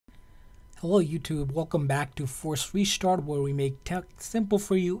Hello YouTube, welcome back to Force Restart, where we make tech simple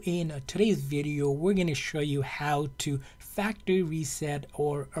for you. In today's video, we're going to show you how to factory reset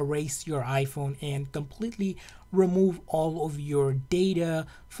or erase your iPhone and completely remove all of your data,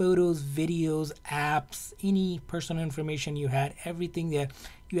 photos, videos, apps, any personal information you had, everything that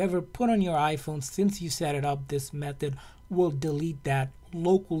you ever put on your iPhone since you set it up. This method will delete that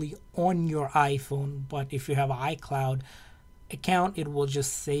locally on your iPhone, but if you have iCloud account, it will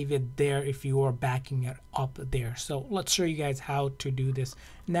just save it there if you are backing it up there. So let's show you guys how to do this.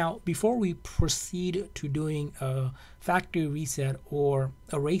 Now, before we proceed to doing a factory reset or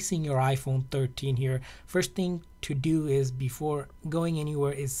erasing your iPhone 13 here, first thing to do is, before going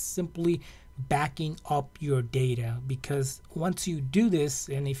anywhere, is simply backing up your data, because once you do this,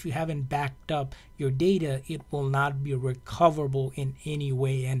 and if you haven't backed up your data, it will not be recoverable in any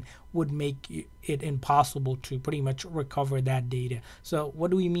way and would make it impossible to pretty much recover that data. So what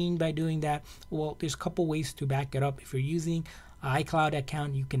do we mean by doing that? Well, there's a couple ways to back it up. If you're using iCloud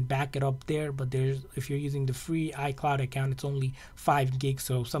account, you can back it up there, but if you're using the free iCloud account, it's only 5 gigs,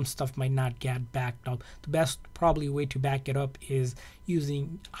 so some stuff might not get backed up. The best probably way to back it up is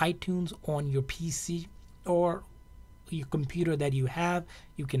using iTunes on your PC or your computer that you have.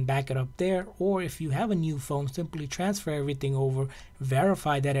 You can back it up there, or if you have a new phone, simply transfer everything over,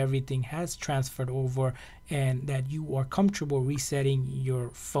 verify that everything has transferred over and that you are comfortable resetting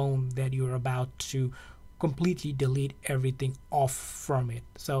your phone, that you're about to completely delete everything off from it.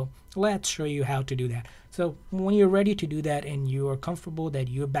 So let's show you how to do that. So when you're ready to do that and you are comfortable that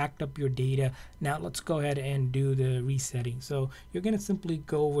you backed up your data, now let's go ahead and do the resetting. So you're going to simply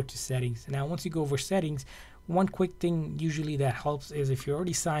go over to settings. Now once you go over settings, one quick thing usually that helps is, if you're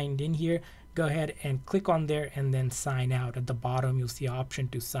already signed in here, go ahead and click on there and then sign out. At the bottom you'll see an option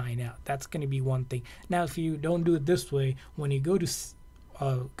to sign out. That's going to be one thing. Now if you don't do it this way, when you go to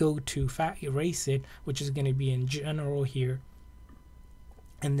erase it, which is going to be in general here,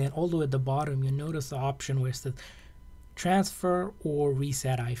 and then all the way at the bottom you'll notice the option where it says transfer or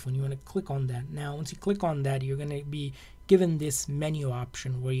reset iPhone. You want to click on that. Now once you click on that, you're going to be given this menu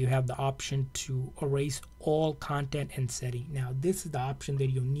option where you have the option to erase all content and setting. Now this is the option that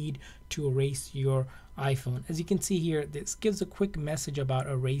you'll need to erase your iPhone. As you can see here, this gives a quick message about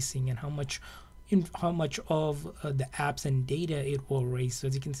erasing and how much of the apps and data it will erase. So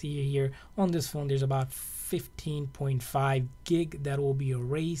as you can see here on this phone, there's about 15.5 gig that will be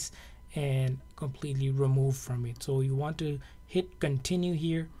erased and completely removed from it. So you want to hit continue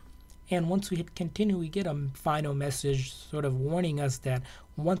here, and once we hit continue, we get a final message sort of warning us that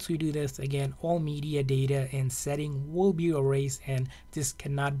once we do this, again, all media data and setting will be erased and this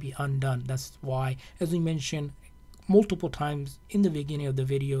cannot be undone. That's why, as we mentioned multiple times in the beginning of the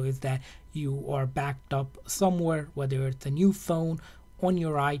video, is that you are backed up somewhere, whether it's a new phone, on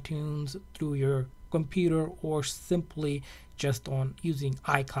your iTunes, through your computer, or simply just on using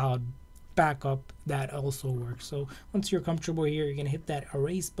iCloud backup. That also works. So once you're comfortable here, you're going to hit that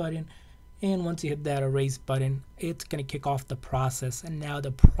erase button, and once you hit that erase button, it's going to kick off the process. And now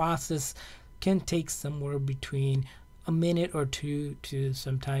the process can take somewhere between a minute or two to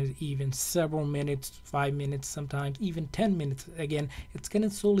sometimes even several minutes, 5 minutes, sometimes even 10 minutes. Again, it's going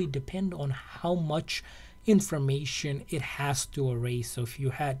to solely depend on how much information it has to erase. So if you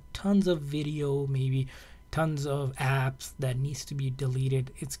had tons of video, maybe tons of apps that needs to be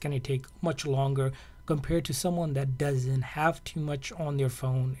deleted, it's going to take much longer compared to someone that doesn't have too much on their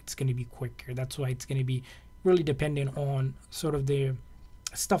phone. It's going to be quicker. That's why it's going to be really dependent on sort of the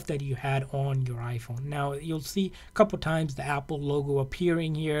stuff that you had on your iPhone. Now you'll see a couple times the Apple logo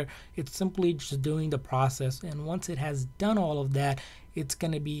appearing here. It's simply just doing the process, and once it has done all of that, it's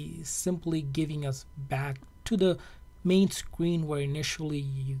going to be simply giving us back to the main screen where initially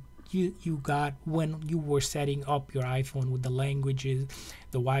you got when you were setting up your iPhone, with the languages,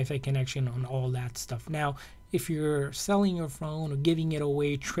 the Wi-Fi connection, and all that stuff. Now if you're selling your phone or giving it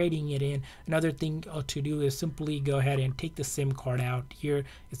away, trading it in, another thing to do is simply go ahead and take the SIM card out. Here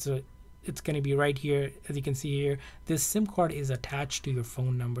it's going to be right here. As you can see here, this SIM card is attached to your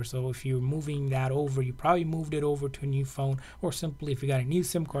phone number. So if you're moving that over, you probably moved it over to a new phone, or simply if you got a new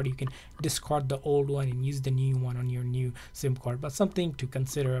SIM card, you can discard the old one and use the new one on your new SIM card. But something to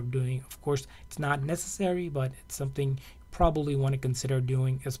consider of doing. Of course, it's not necessary, but it's something probably want to consider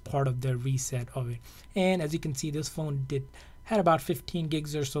doing as part of the reset of it. And as you can see, this phone had about 15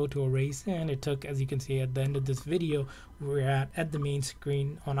 gigs or so to erase, and it took, as you can see at the end of this video, we're at the main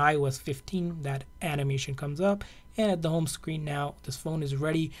screen on iOS 15. That animation comes up, and at the home screen now, this phone is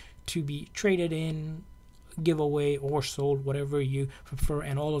ready to be traded in, giveaway or sold, whatever you prefer,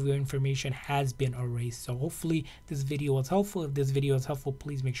 and all of your information has been erased. So hopefully this video was helpful. If this video is helpful,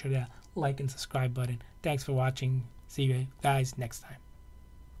 please make sure to like and subscribe button. Thanks for watching. See you guys next time.